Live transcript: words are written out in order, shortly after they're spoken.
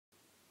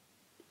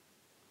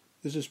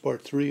This is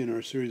part 3 in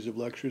our series of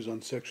lectures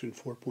on section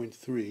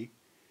 4.3.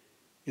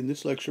 In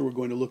this lecture we're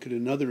going to look at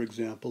another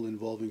example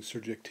involving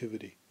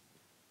surjectivity.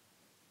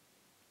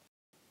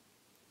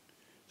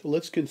 So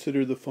let's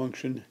consider the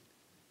function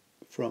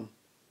from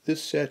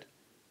this set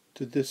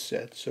to this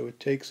set. So it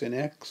takes an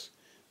x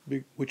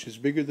which is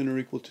bigger than or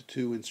equal to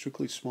 2 and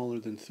strictly smaller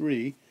than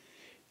 3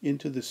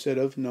 into the set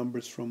of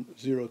numbers from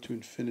 0 to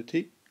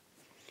infinity,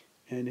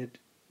 and it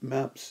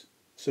maps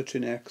such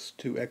an x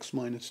to x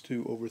minus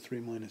 2 over 3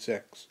 minus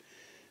x.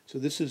 So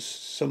this is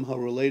somehow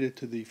related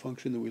to the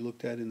function that we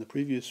looked at in the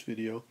previous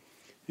video,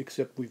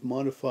 except we've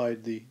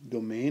modified the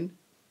domain,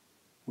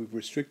 we've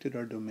restricted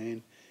our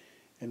domain,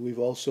 and we've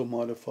also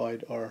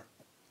modified our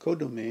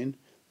codomain.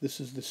 This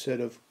is the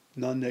set of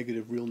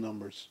non-negative real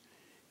numbers.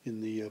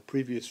 In the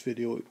previous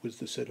video it was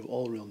the set of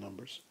all real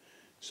numbers.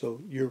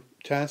 So your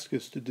task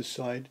is to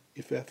decide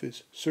if f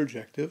is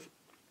surjective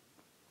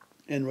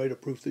and write a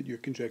proof that your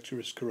conjecture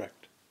is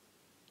correct.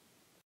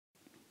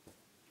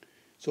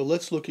 So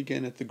let's look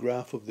again at the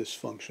graph of this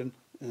function,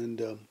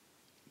 and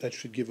that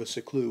should give us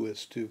a clue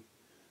as to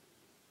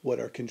what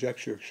our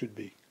conjecture should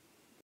be.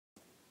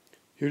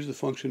 Here's the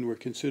function we're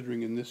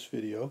considering in this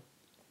video.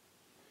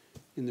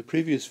 In the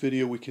previous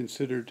video we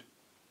considered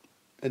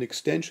an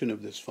extension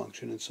of this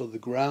function, and so the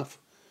graph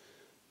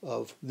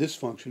of this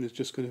function is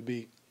just going to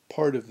be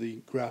part of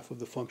the graph of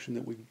the function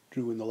that we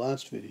drew in the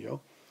last video,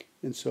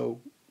 and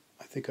so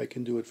I think I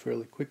can do it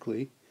fairly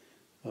quickly.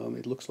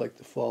 It looks like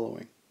the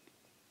following.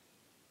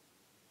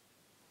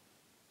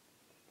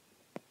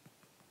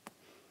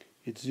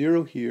 It's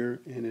 0 here,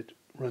 and it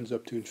runs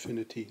up to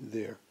infinity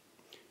there.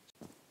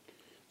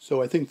 So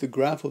I think the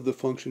graph of the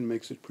function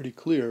makes it pretty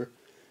clear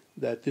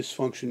that this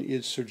function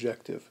is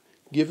surjective.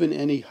 Given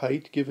any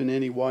height, given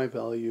any y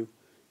value,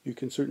 you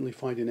can certainly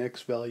find an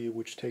x value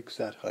which takes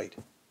that height.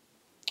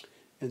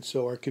 And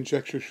so our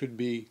conjecture should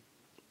be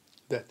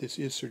that this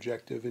is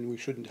surjective, and we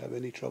shouldn't have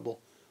any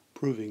trouble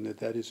proving that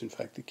that is in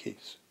fact the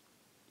case.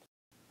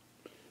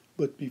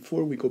 But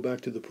before we go back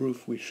to the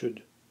proof, we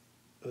should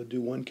do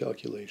one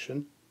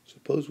calculation.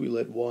 Suppose we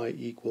let y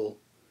equal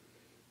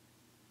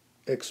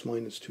x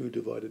minus 2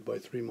 divided by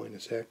 3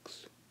 minus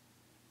x.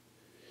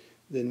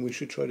 Then we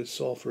should try to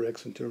solve for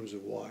x in terms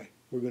of y.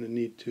 We're going to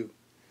need to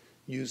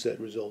use that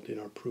result in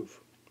our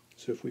proof.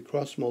 So if we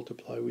cross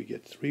multiply, we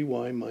get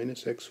 3y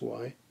minus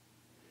xy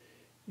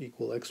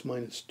equal x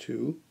minus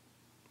 2.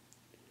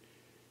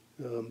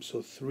 So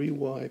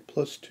 3y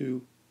plus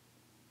 2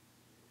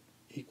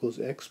 equals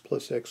x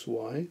plus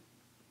xy,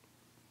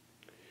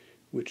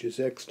 which is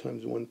x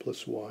times 1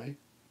 plus y.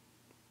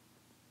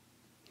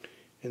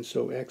 And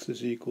so x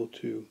is equal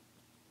to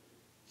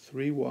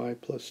 3y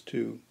plus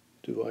 2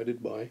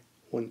 divided by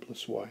 1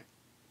 plus y.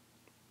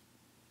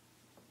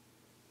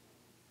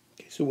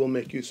 Okay, so we'll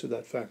make use of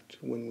that fact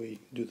when we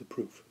do the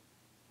proof.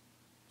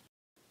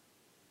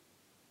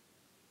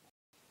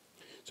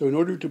 So in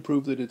order to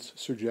prove that it's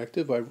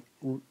surjective, I've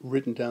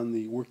written down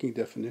the working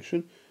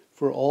definition.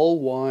 For all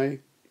y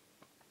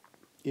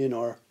in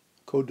our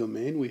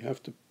codomain, we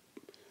have to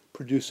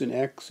produce an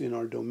x in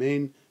our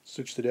domain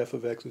such that f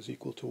of x is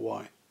equal to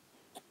y.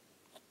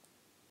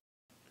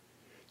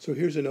 So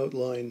here's an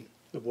outline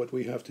of what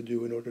we have to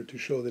do in order to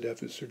show that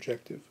f is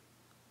surjective.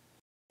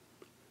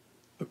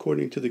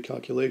 According to the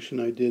calculation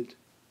I did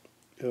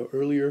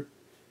earlier,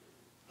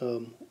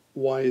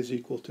 y is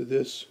equal to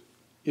this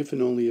if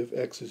and only if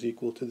x is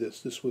equal to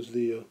this. This was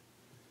the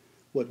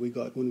what we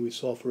got when we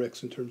solved for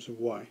x in terms of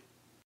y.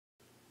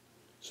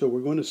 So we're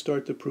going to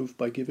start the proof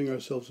by giving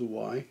ourselves a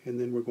y, and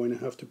then we're going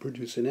to have to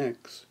produce an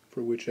x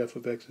for which f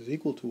of x is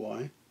equal to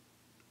y.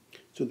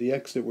 So the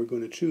x that we're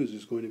going to choose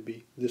is going to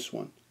be this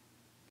one.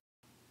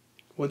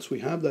 Once we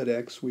have that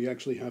x, we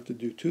actually have to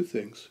do two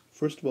things.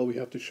 First of all, we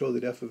have to show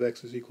that f of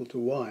x is equal to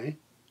y,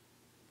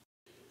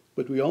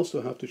 but we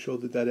also have to show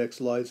that that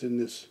x lies in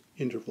this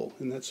interval,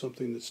 and that's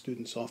something that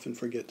students often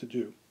forget to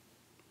do.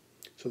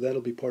 So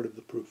that'll be part of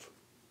the proof.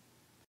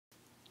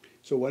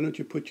 So why don't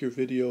you put your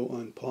video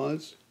on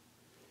pause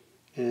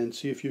and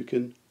see if you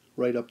can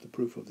write up the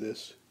proof of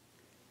this,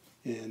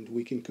 and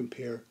we can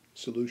compare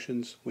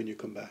solutions when you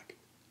come back.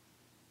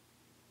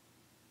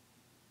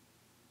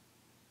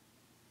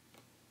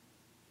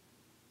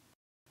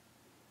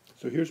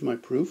 So here's my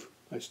proof.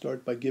 I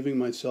start by giving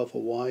myself a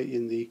y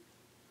in the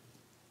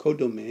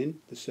codomain,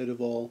 the set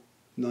of all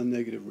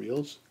non-negative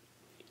reals.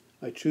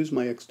 I choose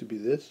my x to be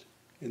this,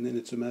 and then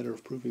it's a matter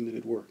of proving that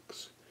it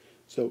works.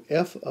 So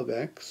f of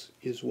x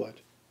is what?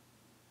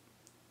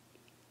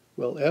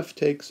 Well, f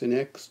takes an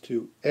x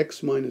to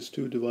x minus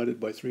 2 divided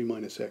by 3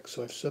 minus x.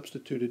 So I've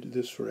substituted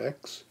this for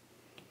x,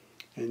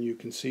 and you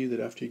can see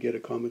that after you get a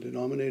common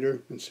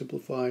denominator and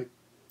simplify,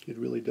 it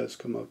really does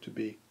come out to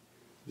be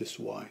this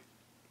y.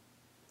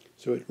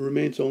 So it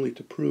remains only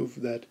to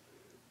prove that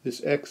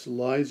this x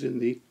lies in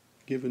the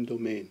given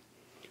domain.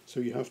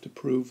 So you have to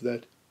prove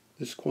that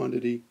this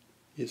quantity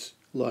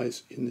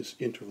lies in this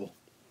interval.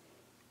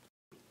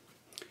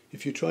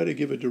 If you try to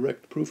give a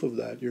direct proof of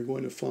that, you're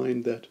going to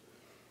find that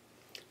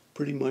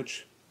pretty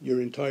much your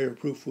entire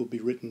proof will be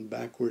written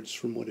backwards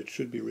from what it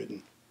should be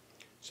written.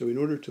 So in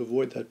order to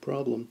avoid that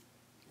problem,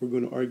 we're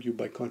going to argue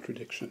by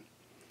contradiction.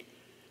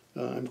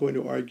 I'm going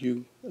to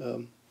argue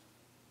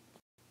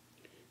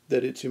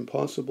that it's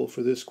impossible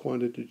for this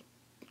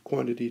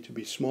quantity to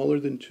be smaller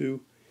than 2,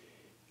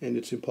 and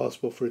it's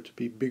impossible for it to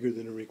be bigger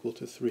than or equal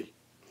to 3.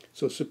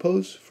 So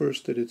suppose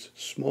first that it's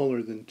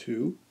smaller than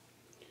 2.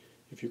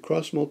 If you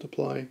cross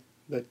multiply,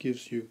 that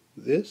gives you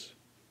this,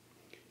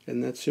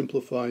 and that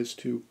simplifies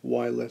to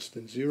y less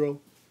than 0,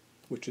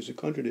 which is a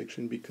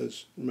contradiction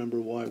because, remember,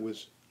 y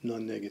was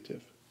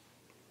non-negative.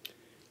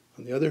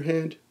 On the other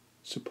hand,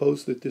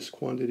 suppose that this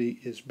quantity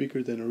is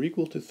bigger than or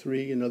equal to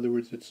 3, in other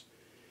words, it's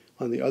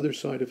on the other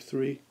side of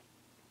 3.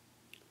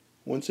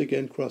 Once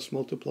again, cross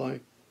multiply,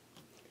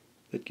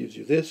 that gives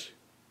you this.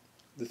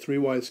 The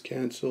 3y's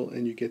cancel,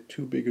 and you get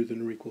 2 bigger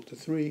than or equal to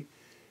 3,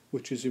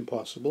 which is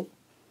impossible,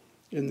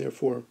 and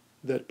therefore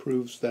that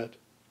proves that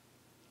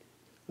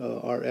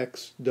our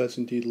x does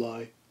indeed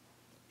lie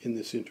in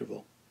this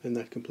interval, and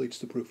that completes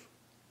the proof.